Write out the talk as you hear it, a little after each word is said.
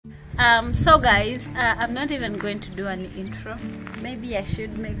So guys, I'm not even going to do an intro. Maybe I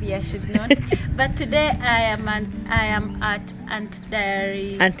should not. But today I am at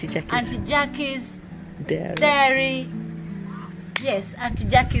Auntie Jackie's dairy. Yes, Auntie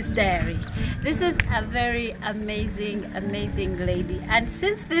Jackie's dairy. This is a very amazing lady. And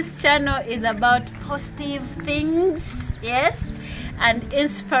since this channel is about positive things, yes, and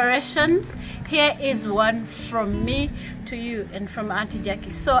inspirations, here is one from me to you and from Auntie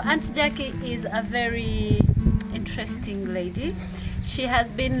Jackie. So Auntie Jackie is a very interesting lady. She has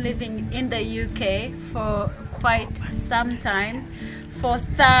been living in the UK for quite some time, for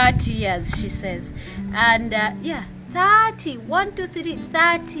 30 years, she says. And yeah, 30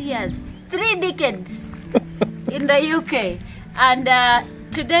 years, 3 decades in the UK. And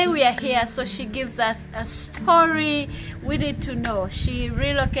today we are here, so she gives us a story we need to know. She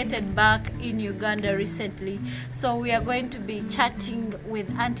relocated back in Uganda recently, so we are going to be chatting with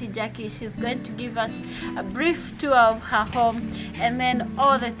Auntie Jackie. She's going to give us a brief tour of her home and then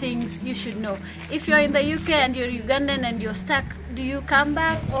all the things you should know. If you're in the UK and you're Ugandan and you're stuck, do you come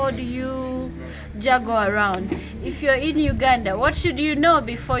back or do you juggle around? If you're in Uganda, what should you know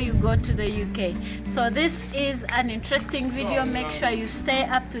before you go to the UK? So this is an interesting video. Make sure you stay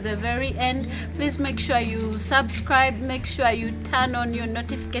up to the very end. Please make sure you subscribe, make sure you turn on your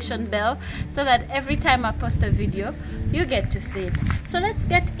notification bell so that every time I post a video you get to see it. So let's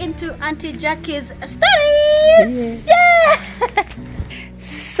get into Auntie Jackie's stories. Yeah.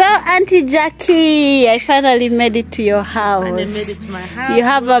 So Auntie Jackie, I finally made it to your house. I made it to my house. You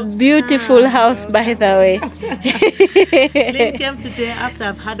have a beautiful house, by the way. Lynn came today after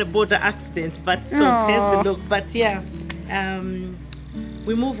I've had a border accident, but so there's the look. But yeah,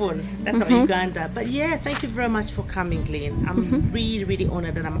 we move on. That's our Uganda. But yeah, thank you very much for coming, Lynn. I'm really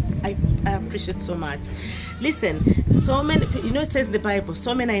honored, and I appreciate so much. Listen, so many, you know, it says in the Bible,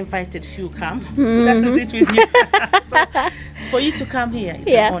 so many are invited, few come. So that's it with you. So for you to come here,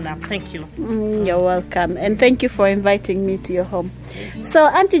 it's an honor. Thank you. You're welcome, and thank you for inviting me to your home. So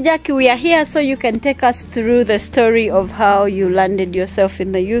Auntie Jackie, we are here so you can take us through the story of how you landed yourself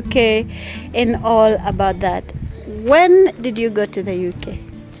in the UK and all about that. When did you go to the UK?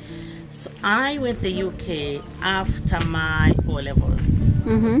 So I went to the UK after my O-levels.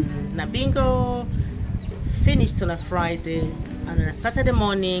 Nabingo, finished on a Friday, and on a Saturday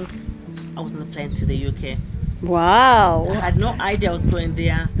morning I was on a plane to the UK. Wow. I had no idea I was going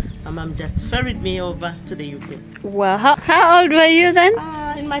there. My mom just ferried me over to the UK. Wow. How old were you then?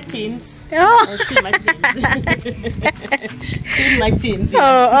 In my teens. Oh. Still in my teens. Still in my teens,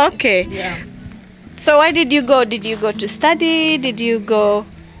 yeah. Oh, okay. Yeah. So why did you go? Did you go to study? Did you go?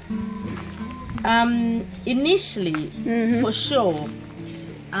 Initially, for sure,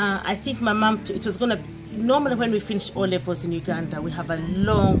 I think my mom, it was going to, normally when we finish O-levels in Uganda, we have a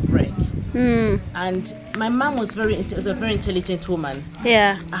long break. And my mom was a very intelligent woman.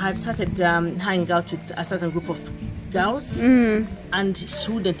 Yeah. I had started hanging out with a certain group of girls, and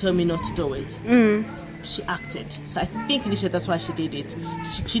she wouldn't tell me not to do it. She acted. So I think initially that's why she did it.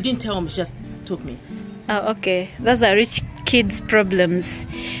 She didn't tell me, she just took me. Oh, okay. Those are rich kids' problems.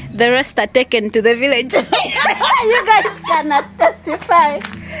 The rest are taken to the village. You guys cannot testify.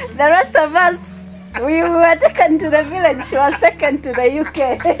 The rest of us, we were taken to the village. She was taken to the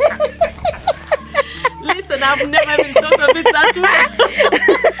UK. Listen, I've never even thought of it that way.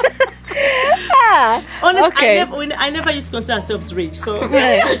 Honestly, okay. I never used to consider ourselves rich. So,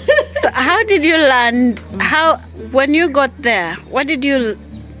 so how did you land? When you got there, what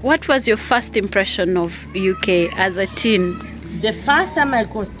was your first impression of UK as a teen? The first time I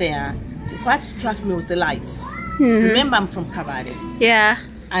got there, what struck me was the lights. Remember, I'm from Kabale. Yeah.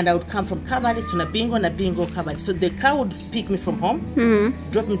 And I would come from Kabale to Nabingo, Kabale. So the car would pick me from home,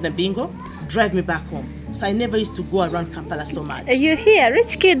 drop me to Nabingo, drive me back home. So I never used to go around Kampala so much. You hear,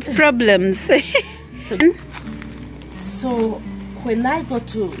 rich kids' problems. So when I got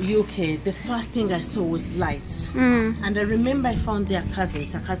to UK, the first thing I saw was lights. And I remember I found their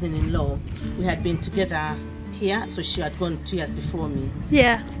cousins, a cousin-in-law. We had been together here, so she had gone 2 years before me.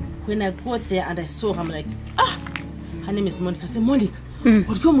 Yeah. When I got there and I saw her, I'm like, her name is Monica. I said, Monica,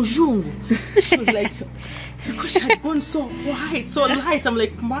 what go mujungu? She was like, because she had gone so white, so light. I'm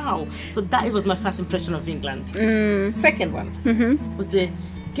like, wow. So that was my first impression of England. Second one was the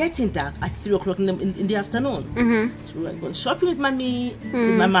getting dark at 3 o'clock in the afternoon. So we were going shopping with mommy,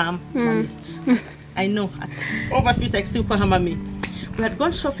 with my mom. Mommy. I know, over 50 I still call her mommy. We had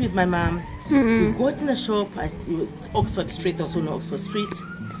gone shopping with my mom. We got in the shop at Oxford Street, also know Oxford Street.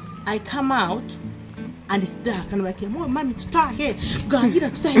 I come out and it's dark, and I'm like, mommy, mommy.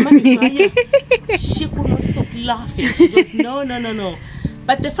 She could not stop laughing. She goes, no.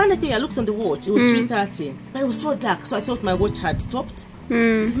 But the funny thing, I looked on the watch. It was 3:30, but it was so dark, so I thought my watch had stopped.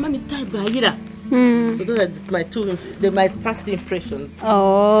 This mommy type So those are my first impressions.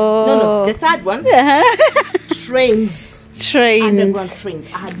 Oh. No, the third one. Trains. Underground trains.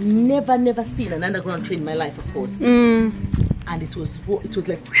 I had never seen an underground train in my life, of course. And it was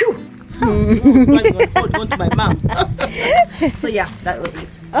like, whew. I was holding on to my mom. So yeah, that was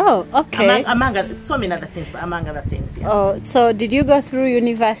it. Oh, okay. Among so many other things, but among other things, yeah. Oh, so did you go through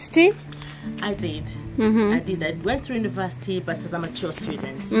university? I did. I went through university, but as a mature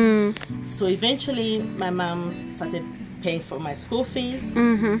student. So eventually, my mom started paying for my school fees,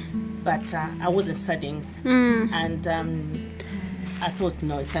 but I wasn't studying, and I thought,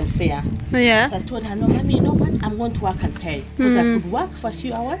 no, it's unfair. Yeah. So I told her, no, mommy, you know what? I'm going to work and pay, because I could work for a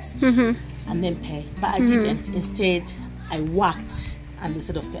few hours and then pay, but I didn't. Instead, I worked, and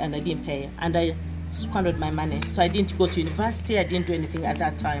instead of pay, and I didn't pay, and I squandered my money. So I didn't go to university. I didn't do anything at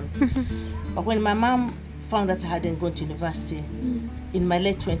that time. But when my mom found that I hadn't gone to university, in my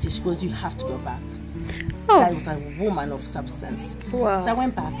late 20s, she goes, you have to go back. I was a woman of substance. Wow. So I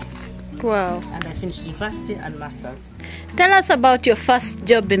went back. Wow. And I finished university and masters. Tell us about your first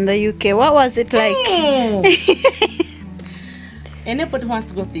job in the UK. What was it like? Anybody who wants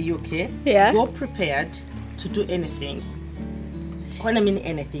to go to the UK, go prepared to do anything. When I mean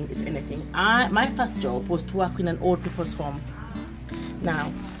anything, it's anything. My first job was to work in an old people's home.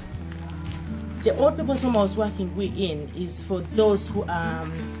 Now, the old people's home I was working in is for those who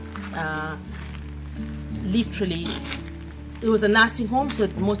literally, it was a nursing home, so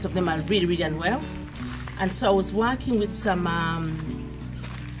most of them are really unwell. And so I was working with some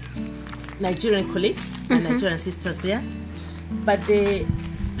Nigerian colleagues and Nigerian sisters there. But the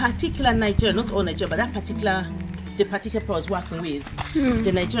particular Nigerian, not all Nigerian, but the particular people I was working with,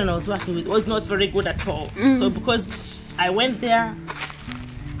 the Nigerian I was working with was not very good at all. So because I went there,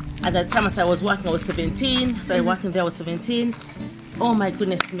 at that time as I was working, I was 17. So I was working there, I was 17. Oh my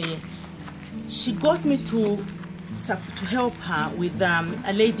goodness me. She got me to help her with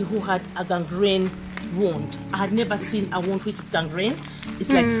a lady who had a gangrene wound. I had never seen a wound which is gangrene. It's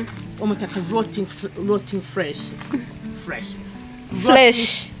like almost like a rotting flesh.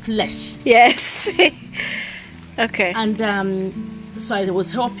 Yes. Okay. And so I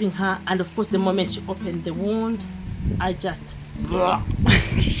was helping her, and of course the moment she opened the wound, I just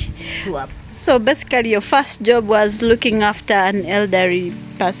threw up. So basically your first job was looking after an elderly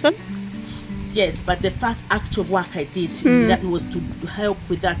person? Yes, but the first actual work I did, that was to help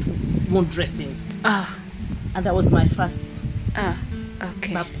with that wound dressing. And that was my first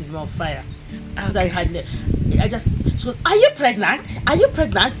baptism of fire. Okay. She goes, are you pregnant? Are you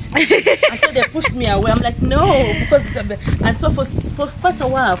pregnant? Until they pushed me away. I'm like, no, because, and so for quite a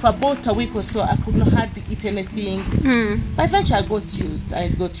while, for about a week or so, I could not hardly eat anything. But eventually I got used. I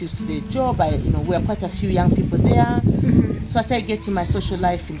got used to the job. We were quite a few young people there. So I started getting my social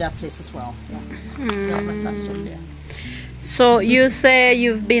life in that place as well. Yeah. That was my first job there. So you say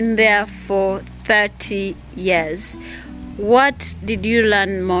you've been there for 30 years. What did you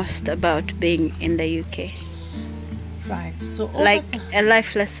learn most about being in the UK? Right, so like a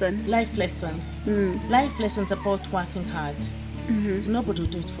life lesson. Life lesson. Life lessons about working hard. So nobody will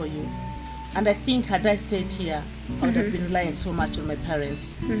do it for you. And I think had I stayed here, I would have been relying so much on my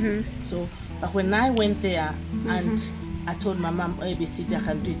parents. So, but when I went there and I told my mom, ABCD, I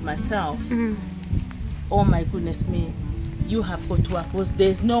can do it myself. Oh my goodness me, you have got to work, because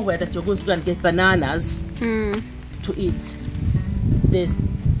there's nowhere that you're going to go and get bananas to eat.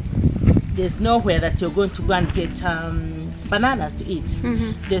 There's nowhere that you're going to go and get bananas to eat.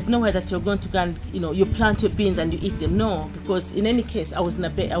 There's nowhere that you're going to go and you plant your beans and you eat them. No, because in any case, I was in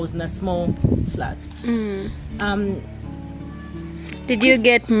a small flat. Did you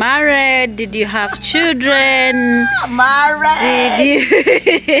get married? Did you have children? Married.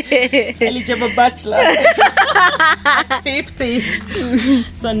 Did you eligible bachelor at 50?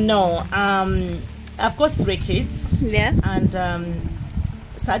 So no. I've got 3 kids. Yeah. And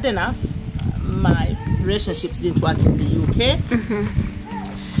sad enough, my relationships didn't work in the UK.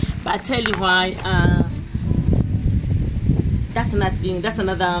 But I tell you why. That's another thing. That's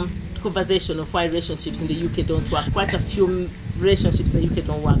another conversation of why relationships in the UK don't work. Quite a few relationships in the UK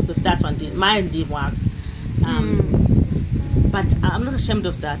don't work. So that one didn't. Mine didn't work. But I'm not ashamed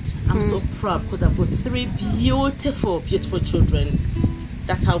of that. I'm so proud because I've got 3 beautiful children.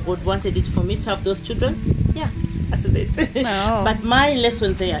 That's how God wanted it for me to have those children. Yeah, that is it. Oh. But my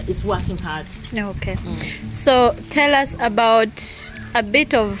lesson there is working hard. Okay. So tell us about a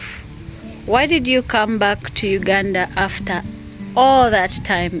bit of why did you come back to Uganda after all that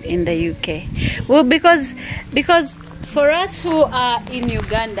time in the UK? Well, because For us who are in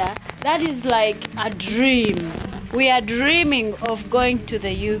Uganda, that is like a dream. We are dreaming of going to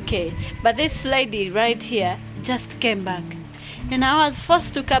the UK. But this lady right here just came back. And I was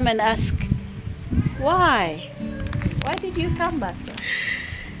forced to come and ask, why? Why did you come back?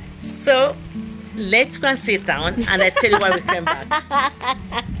 So, let's go and sit down and I tell you why we came back.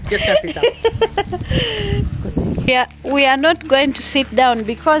 Just go sit down. Yeah, we are not going to sit down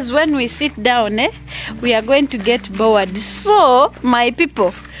because when we sit down, we are going to get bored. So, my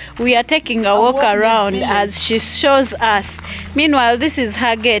people, we are taking a walk around as she shows us. Meanwhile, this is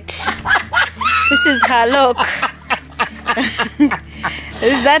her gate. This is her lock.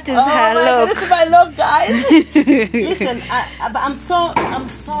 That is her lock. This is my lock, guys. Listen, I'm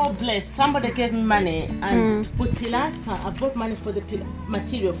so blessed. Somebody gave me money and to put pillars. So I bought money for the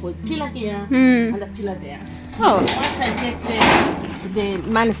material for pillar here and a pillar there. Oh. So once I get the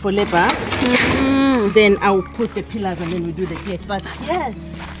money for labor, then I will put the pillars and then we do the gate. But yeah,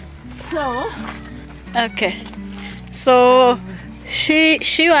 so okay. So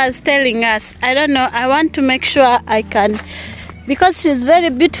she was telling us, I don't know, I want to make sure I can, because she's very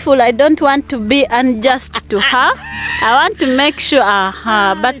beautiful, I don't want to be unjust to her. I want to make sure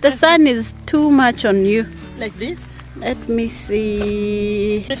but the sun is too much on you. Like this. Let me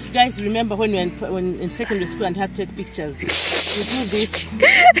see. If you guys remember when we were in secondary school and had to take pictures, we do this.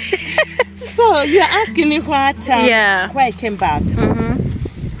 So you're asking me why I came back.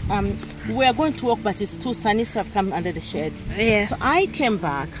 We are going to walk, but it's too sunny, so I've come under the shade. Yeah. So I came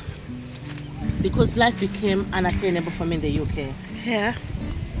back because life became unattainable for me in the UK. Yeah.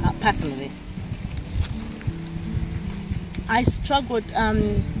 Personally, I struggled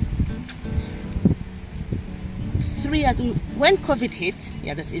 3 years when COVID hit.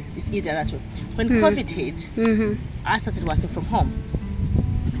 Yeah, it's easier that way. When COVID hit, I started working from home,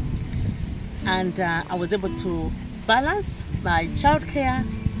 and I was able to balance my childcare.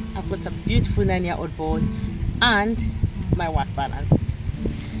 I've got a beautiful 9-year-old boy and my work balance.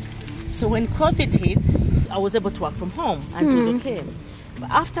 So when COVID hit, I was able to work from home and it was okay. But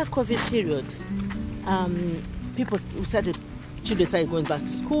after COVID period, children started going back to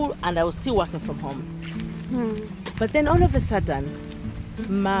school and I was still working from home. But then all of a sudden,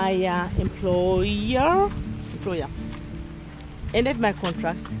 my employer ended my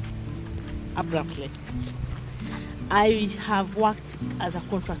contract abruptly. I have worked as a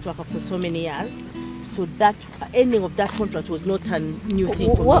contract worker for so many years, so that ending of that contract was not a new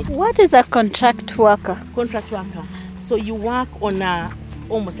thing for me. What is a contract worker? Contract worker. So you work on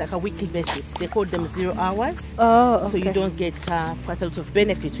almost like a weekly basis. They call them 0 hours. Oh, okay. So you don't get quite a lot of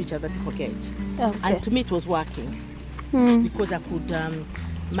benefits which other people get. Okay. And to me it was working because I could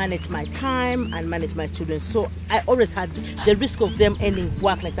manage my time and manage my children. So I always had the risk of them ending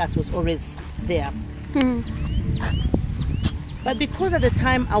work like that was always there. But because at the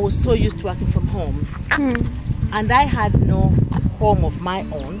time I was so used to working from home and I had no home of my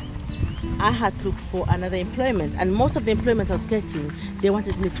own, I had to look for another employment, and most of the employment I was getting, they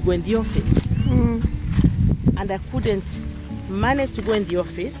wanted me to go in the office and I couldn't manage to go in the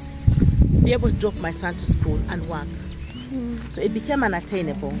office, be able to drop my son to school and work. So it became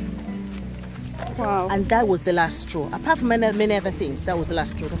unattainable. Wow. And that was the last straw. Apart from many other things, that was the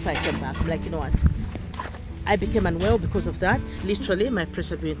last straw. That's why I came back. I'm like, you know what? I became unwell because of that. Literally, my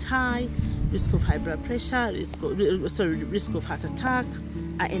pressure went high, risk of high blood pressure, risk of heart attack.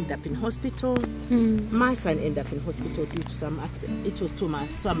 I ended up in hospital. My son ended up in hospital due to some accident. It was too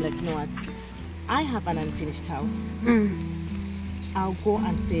much. So I'm like, you know what? I have an unfinished house. I'll go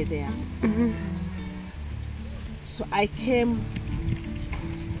and stay there. So I came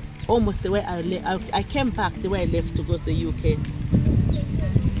almost the way I came back the way I left to go to the UK.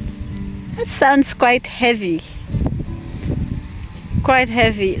 That sounds quite heavy. Quite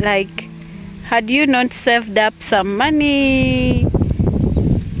heavy. Like, had you not saved up some money?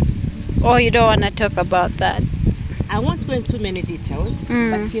 Or you don't want to talk about that? I won't go into many details,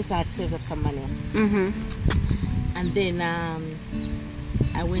 but yes, I had saved up some money. And then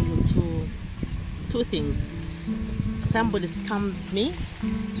I went into 2 things. Somebody scammed me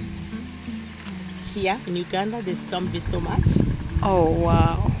here in Uganda. They scammed me so much. Oh,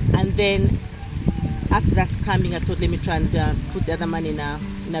 wow. And then after that scamming, I thought, let me try and put the other money in a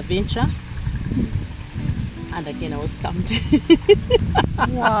venture. And again, I was scammed.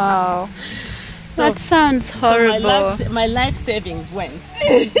 Wow. So, that sounds horrible. So my life savings went.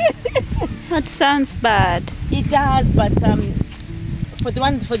 That sounds bad. It does, but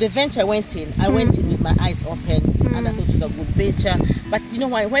for the venture I went in with my eyes open, and I thought it was a good venture. But you know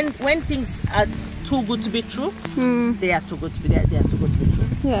why? When things are too good to be true, they are too good to be there. They are too good to be true.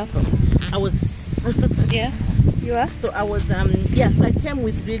 Yeah. So I was. Yeah. You are? So I was yeah. So I came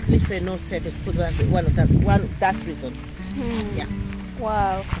with literally no service because of that reason. Yeah.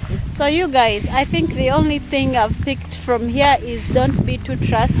 Wow. So you guys, I think the only thing I've picked from here is don't be too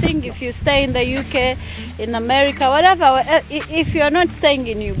trusting. If you stay in the UK, in America, whatever, if you're not staying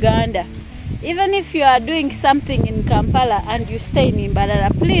in Uganda, even if you are doing something in Kampala and you stay in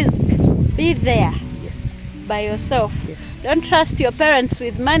Mbarara, please be there. Yes. By yourself. Yes. Don't trust your parents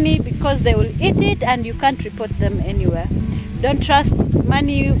with money because they will eat it and you can't report them anywhere. Don't trust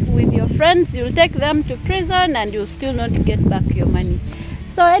money with your friends. You'll take them to prison and you'll still not get back your money.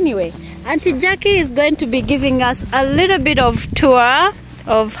 So anyway, Auntie Jackie is going to be giving us a little bit of tour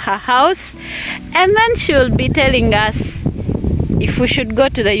of her house, and then she will be telling us if we should go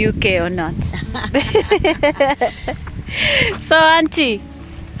to the UK or not. So Auntie,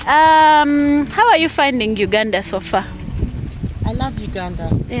 how are you finding Uganda so far? I love Uganda.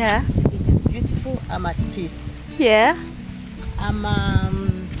 Yeah. It is beautiful. I'm at peace. Yeah. I'm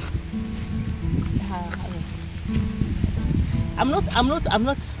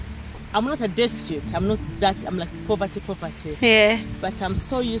not a destitute. I'm like poverty. Yeah. But I'm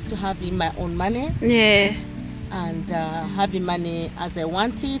so used to having my own money. Yeah. And having money as I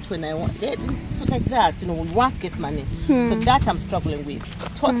want it, when I want it. It's like that, you know, we want to get money. So that I'm struggling with,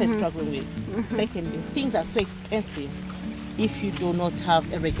 totally struggling with. Secondly, things are so expensive if you do not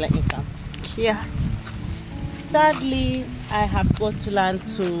have a regular income. Yeah. Thirdly, I have got to learn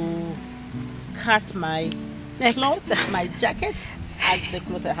to cut my clothes, my jacket, as the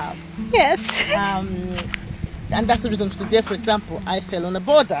clothes I have. Yes. And that's the reason for today, for example, I fell on a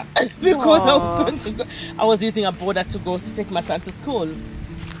border because I was using a border to take my son to school.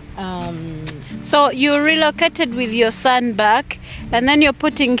 So you relocated with your son back, and then you're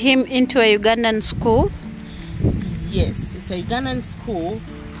putting him into a Ugandan school? Yes, it's a Ugandan school,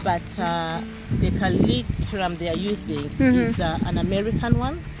 but the curriculum they are using is an American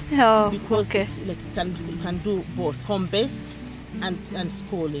one. Oh, because okay. it's like you can do both home-based and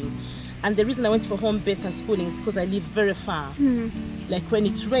schooling. And the reason I went for home-based and schooling is because I live very far. Like when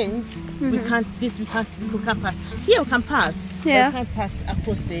it rains, we can't pass. Here we can pass, yeah. but we can't pass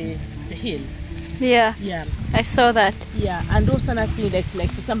across the hill. Yeah. Yeah. I saw that. Yeah, and also another thing, like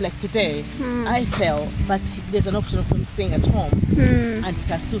for example, like today, I fell, but there's an option of him staying at home, and he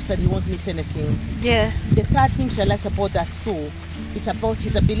can still say he won't miss anything. Yeah. The third thing which I like about that school, it's about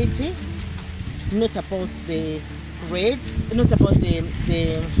his ability, not about the grades, not about the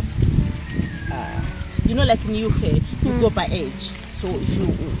you know, like in UK, you go by age. So if you,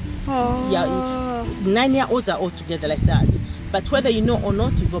 yeah, 9-year-olds are all together like that. But whether you know or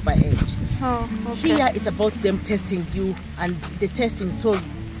not, you go by age. Oh, okay. Here it's about them testing you, and the testing so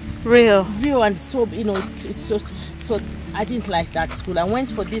real and so, you know, it's so I didn't like that school. I went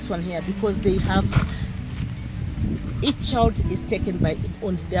for this one here because they have, each child is taken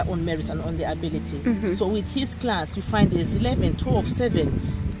on their own merits and on their ability. So with his class, you find there's 11, 12, 7,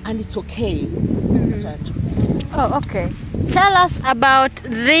 and it's okay. So I took that. Oh, okay. Tell us about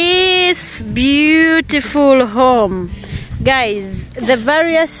this beautiful home. Guys, the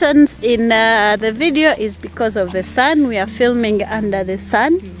variations in the video is because of the sun. We are filming under the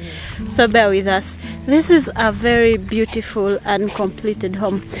sun, so bear with us. This is a very beautiful and completed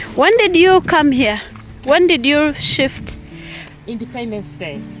home. When did you come here? When did you shift? Independence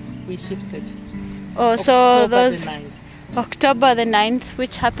Day, we shifted. Oh, so October those the 9th. October the 9th,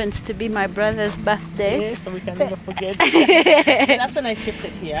 which happens to be my brother's birthday. Yeah, so we can never forget. That's when I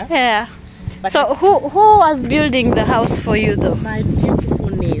shifted here. Yeah. But so who was building the house for you though? My beautiful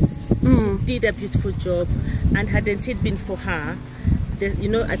niece. She did a beautiful job, and hadn't it been for her, you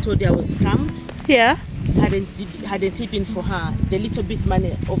know, I told you I was scammed. Yeah. Hadn't it been for her, the little bit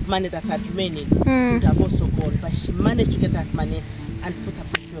of money that had remaining would have also gone. But she managed to get that money and put up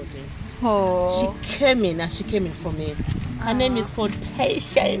this building. Oh. She came in, and she came in for me. Her name is called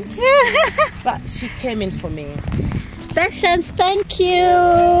Patience. But she came in for me. Patience, thank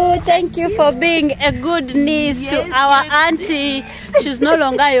you. Thank you for being a good niece to our auntie. She's no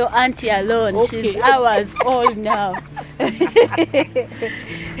longer your auntie alone. Okay. She's ours all now.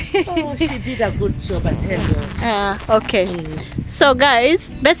 Oh, she did a good job, I tell you. Okay. So guys,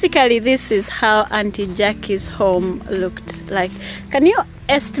 basically this is how Auntie Jackie's home looked like. Can you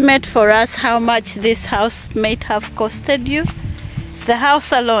estimate for us how much this house might have costed you? The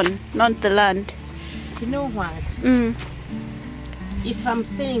house alone, not the land. You know what? If I'm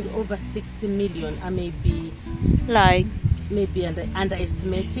saying over 60 million, I may be lying. Maybe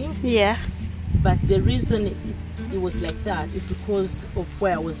underestimating. Yeah. But the reason it was like that is because of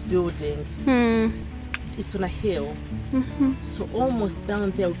where I was building. it's on a hill. So almost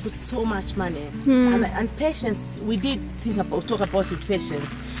down there we put so much money. And patience, we did talk about it,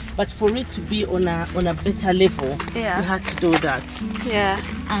 patience. But for it to be on a better level, we had to do that. Yeah.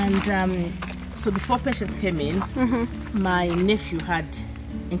 And so before patients came in, my nephew had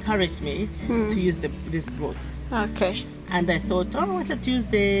encouraged me to use these blocks. Okay. And I thought, I wanted to use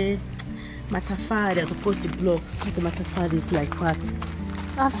the matafari as opposed to blocks. The matafari is like what?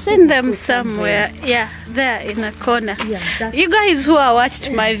 I've seen them somewhere. Yeah, there in a corner. Yeah, you guys who have watched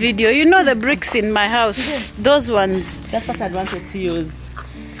my video, you know the bricks in my house. Yes. Those ones. That's what I wanted to use.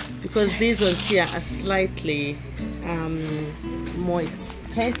 Because these ones here are slightly more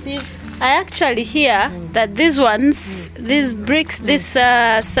expensive. I actually hear that these ones, these bricks, these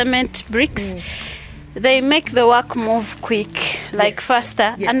cement bricks, they make the work move quick, like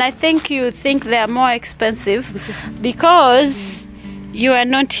faster. Yes. And I think you think they are more expensive because you are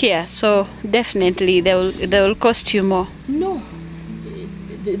not here. So definitely they will cost you more. No,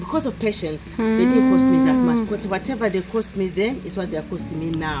 because of patience, they didn't cost me that much. But whatever they cost me then is what they are costing me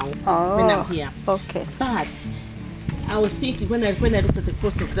now when I'm here. Okay. But I was thinking when I looked at the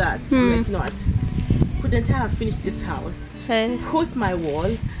cost of that, I'm like, you know what? Couldn't I have finished this house? Put my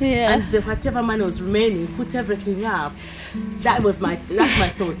wall and whatever money was remaining, put everything up. That's my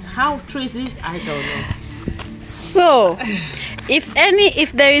thought. How true it is, I don't know. So, if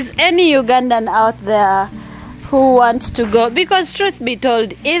there is any Ugandan out there who wants to go, because truth be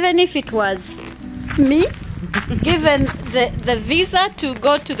told, even if it was me, given the visa to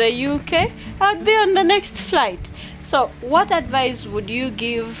go to the UK, I'd be on the next flight. So, what advice would you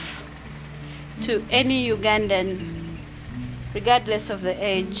give to any Ugandan, regardless of the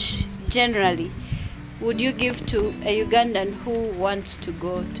age, generally, would you give to a Ugandan who wants to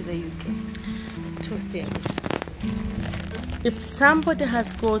go to the UK? Two things. If somebody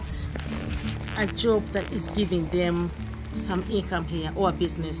has got a job that is giving them some income here, or a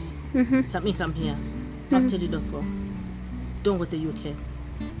business, some income here, I'll tell you don't go. Don't go to the UK.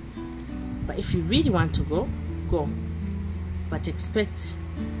 But if you really want to go, go. But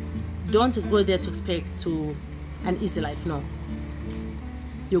don't go there to expect an easy life, no.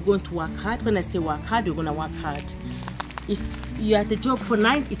 You're going to work hard. When I say work hard, you're going to work hard. If you're at the job for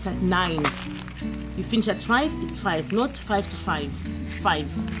 9, it's at 9. You finish at 5, it's 5. Not 5 to 5.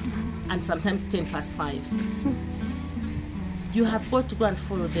 5. And sometimes 10 past 5. You have got to go and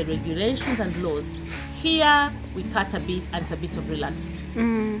follow the regulations and laws. Here, we cut a bit and it's a bit of relaxed.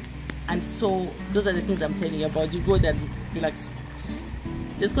 And so, those are the things I'm telling you about. You go there and relax.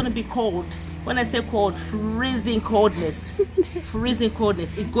 There's going to be cold. When I say cold, freezing coldness. Freezing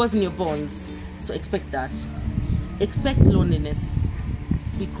coldness. It goes in your bones. So expect that. Expect loneliness.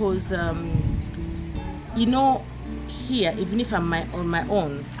 Because, you know, here, even if I'm on my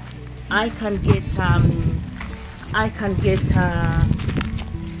own, I can get,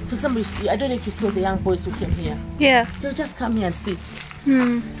 for example, I don't know if you saw the young boys who came here. Yeah. They'll just come here and sit.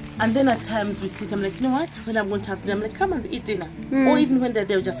 And then at times we sit, I'm like, you know what? When I'm going to have dinner, I'm like, come and eat dinner. Or even when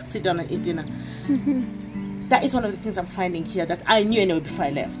they'll just sit down and eat dinner. That is one of the things I'm finding here that I knew anyway before I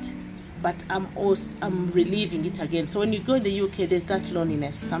left. But I'm relieving it again. So when you go in the UK, there's that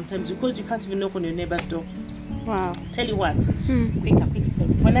loneliness sometimes because you can't even knock on your neighbor's door. Wow. Tell you what, quick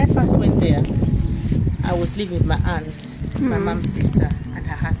story. When I first went there, I was living with my aunt, my mom's sister, and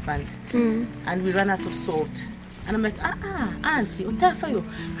her husband. And we ran out of salt. And I'm like, auntie, utafayo.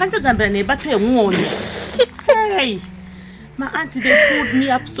 Can't you gamble neighbor to a Hey, my auntie, they pulled me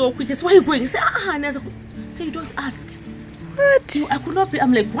up so quick. I said, where are you going? I said, and I said, you don't ask. What? I could not be.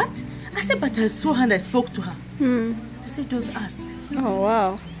 I'm like, what? I said, but I saw her and I spoke to her. I said, don't ask. Oh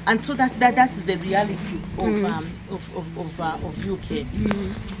wow. And so that is the reality of UK.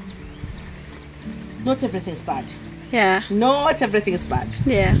 Not everything is bad. Yeah. Not everything is bad.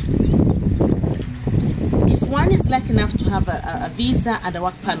 Yeah. If one is lucky enough to have a visa and a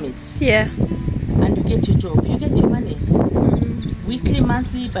work permit, and you get your job, you get your money. Weekly,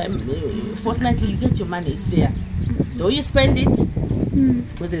 monthly, fortnightly, you get your money. It's there. Though you spend it,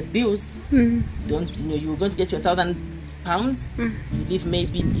 because there's bills. You're going to get your £1,000. You live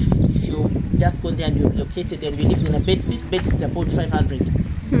maybe if you just go there and you're relocated and you're living in a bedsit about 500.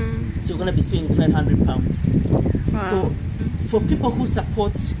 So you're going to be spending £500. Wow. So for people who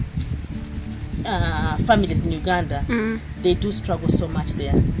support families in Uganda, they do struggle so much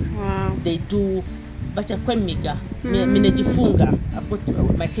there. Wow. They do. But miga, minejifunga. I've got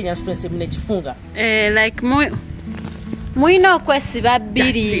my Kenyan friends say minejifunga. Like more. Mwino kwesiba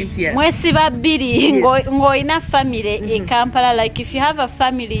bbiri. Mwesiba bbiri ngoina family in Kampala. Like if you have a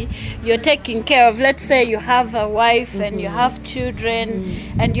family you're taking care of, let's say you have a wife and you have children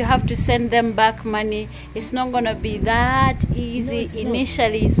and you have to send them back money, it's not going to be that easy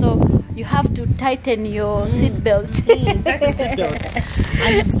initially. So you have to tighten your seatbelt. Tighten seatbelt.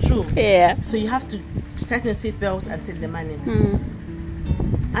 And it's true. Yeah. So you have to tighten your seatbelt and send the money.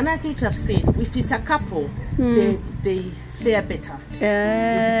 Another thing to have said, if it's a couple, they fare better. It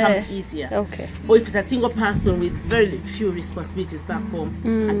becomes easier. Okay. Or if it's a single person with very few responsibilities back home,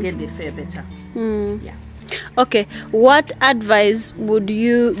 again they fare better. Yeah. Okay, what advice would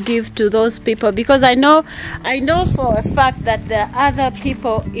you give to those people? Because I know for a fact that there are other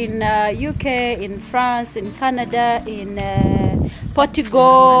people in UK, in France, in Canada, in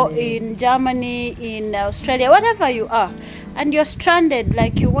Portugal, in Germany, in Australia, whatever you are, and you're stranded,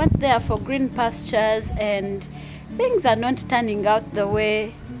 like you went there for green pastures and things are not turning out the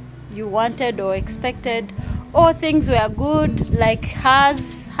way you wanted or expected, or things were good, like her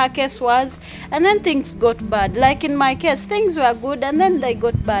case was, and then things got bad. Like in my case, things were good and then they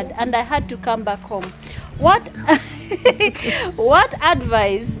got bad and I had to come back home. What what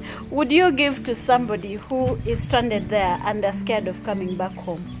advice would you give to somebody who is stranded there and they're scared of coming back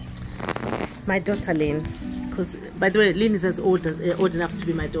home? My daughter Lynn, because by the way, Lynn is as old enough to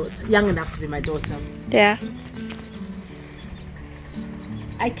be my daughter, young enough to be my daughter. Yeah.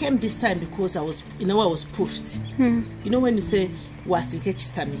 I came this time because I was pushed. You know when you say I was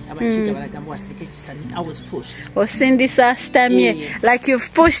pushed. Or like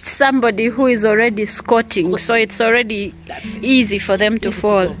you've pushed somebody who is already squatting, so it's already easy for them to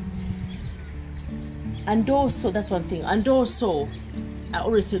fall. And also, that's one thing. And also, I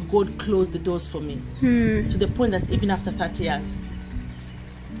always say God closed the doors for me to the point that even after 30 years,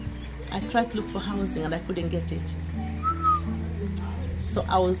 I tried to look for housing and I couldn't get it. So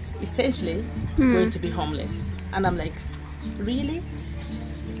I was essentially going to be homeless. And I'm like, really?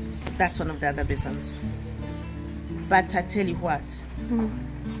 So that's one of the other reasons. But I tell you what,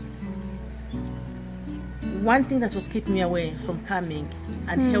 one thing that was keeping me away from coming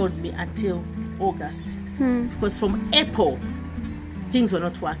and held me until August, because from April, things were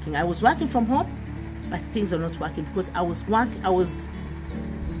not working. I was working from home, but things were not working because I was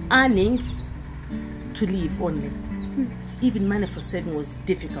earning to live only. Even money for saving was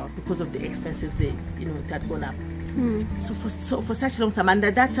difficult because of the expenses that had gone up. So for such a long time, and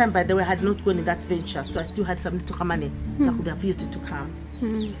at that time, by the way, I had not gone in that venture, so I still had some little money, so I could have used it to come.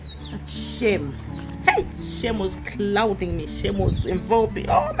 But shame, shame was clouding me. Shame was involved me.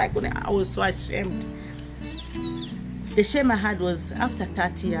 Oh my goodness, I was so ashamed. The shame I had was after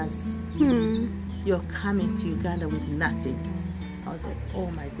 30 years, you're coming to Uganda with nothing. I was like,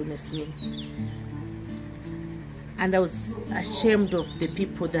 oh my goodness me. And I was ashamed of the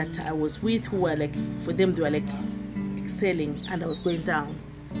people that I was with who were like, for them they were like excelling and I was going down.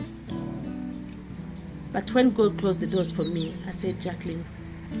 But when God closed the doors for me, I said, Jacqueline,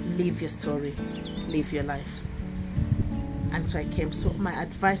 live your story, live your life. And so I came. So my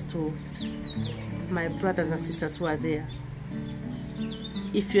advice to my brothers and sisters who are there,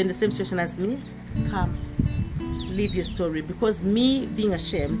 if you're in the same situation as me, come, live your story. Because me being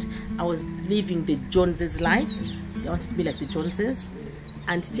ashamed, I was living the Joneses' life. I wanted to be like the Joneses,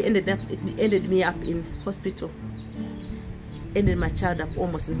 and it ended me up in hospital. Ended my child up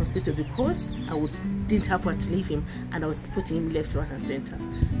almost in hospital because I didn't have where to leave him, and I was putting him left, right, and center.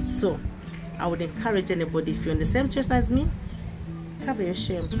 So I would encourage anybody, if you're in the same situation as me, cover your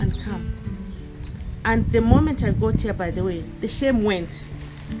shame and come. And the moment I got here, by the way, the shame went.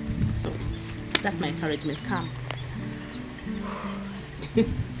 So that's my encouragement. Come.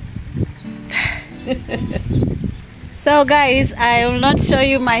 So guys, I will not show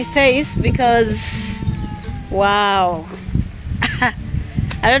you my face because wow.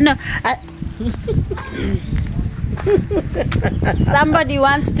 I don't know. Somebody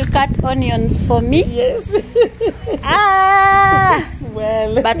wants to cut onions for me. Yes.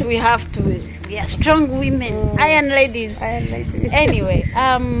 Well. But we have to. We are strong women. Iron ladies. Iron ladies. Anyway,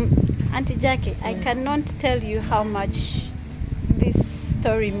 Auntie Jackie, I cannot tell you how much this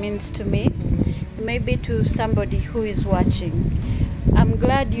story means to me. Maybe to somebody who is watching. I'm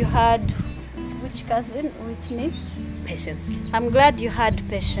glad you had, which cousin, which niece? Patience. I'm glad you had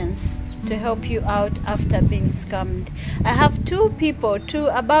patience to help you out after being scammed. I have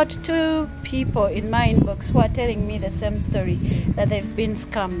about two people in my inbox who are telling me the same story, that they've been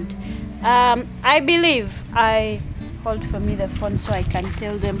scammed. I believe, hold for me the phone so I can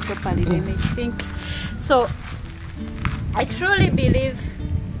tell them properly. They may think. So I truly believe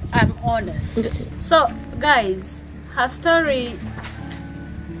I'm honest. So guys, her story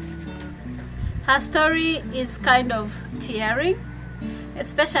is kind of tearing,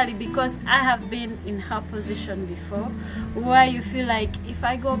 especially because I have been in her position before, where you feel like, if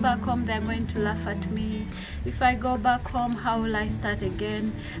I go back home, they're going to laugh at me. If I go back home, how will I start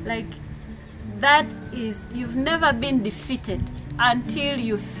again? Like, that is, you've never been defeated until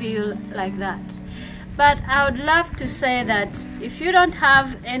you feel like that. But I would love to say that if you don't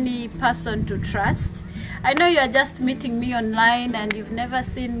have any person to trust, I know you're just meeting me online and you've never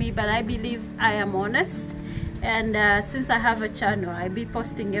seen me, but I believe I am honest. And since I have a channel, I be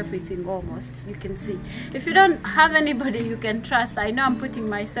posting everything almost, you can see. If you don't have anybody you can trust, I know I'm putting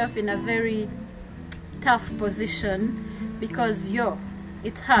myself in a very tough position because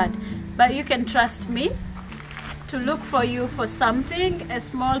it's hard. But you can trust me to look for you for something, a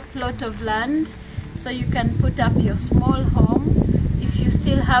small plot of land, so you can put up your small home, if you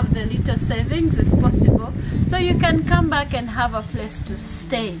still have the little savings, if possible, so you can come back and have a place to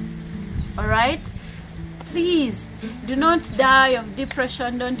stay. All right? Please do not die of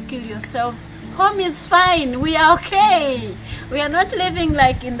depression. Don't kill yourselves. Home is fine. We are okay. We are not living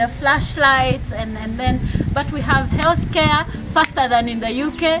like in the flashlights but we have health care faster than in the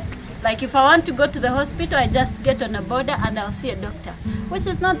UK. Like, if I want to go to the hospital, I just get on a border and I'll see a doctor, which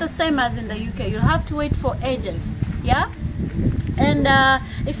is not the same as in the UK. You'll have to wait for ages. Yeah. And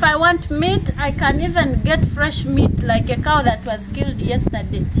if I want meat, I can even get fresh meat, like a cow that was killed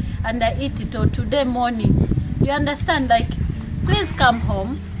yesterday, and I eat it, or today morning. You understand? Like, please come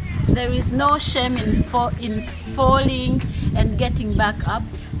home. There is no shame in falling and getting back up.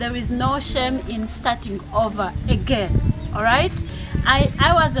 There is no shame in starting over again. All right?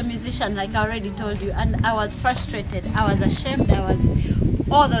 I was a musician, like I already told you, and I was frustrated. I was ashamed. I was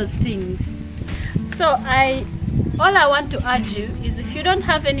all those things. So all I want to urge you is, if you don't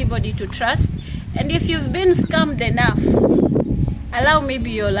have anybody to trust, and if you've been scammed enough, allow me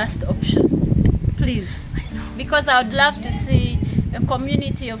be your last option, please. Because I would love to see a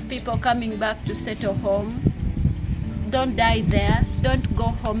community of people coming back to settle home. Don't die there. Don't go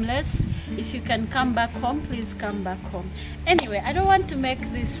homeless. If you can come back home, please come back home. Anyway, I don't want to make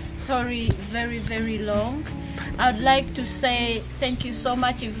this story very, very long. I'd like to say thank you so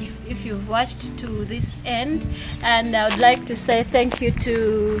much if you've watched to this end, and I would like to say thank you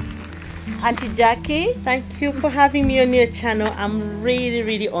to Auntie Jackie. Thank you for having me on your channel. I'm really,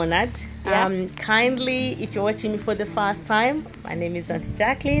 really honored. Yeah. Kindly, if you're watching me for the first time, my name is Auntie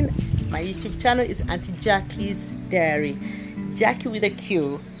Jacqueline. My YouTube channel is Auntie Jackie's Diary. Jackie with a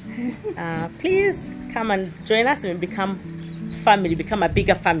Q. Please come and join us and become family, become a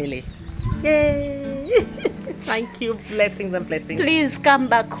bigger family. Yay! Thank you. Blessings and blessings. Please come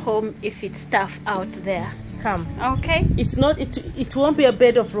back home if it's tough out there. Come. Okay? It's not, it won't be a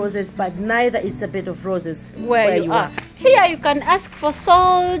bed of roses, but neither is a bed of roses where you are. Here you can ask for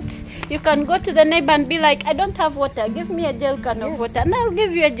salt. You can go to the neighbor and be like, I don't have water. Give me a gel can of water. And I'll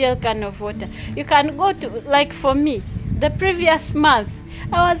give you a gel can of water. You can go to, like for me, the previous month,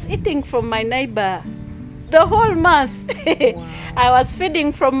 I was eating from my neighbor. The whole month. Wow. I was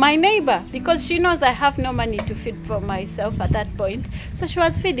feeding from my neighbor because she knows I have no money to feed for myself at that point. So she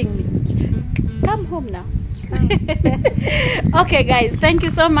was feeding me. Come home now. Okay guys, thank you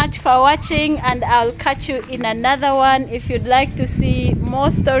so much for watching, and I'll catch you in another one. If you'd like to see more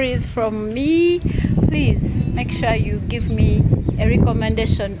stories from me, please make sure you give me a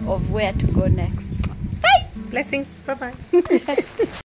recommendation of where to go next. Bye. Blessings. Bye-bye.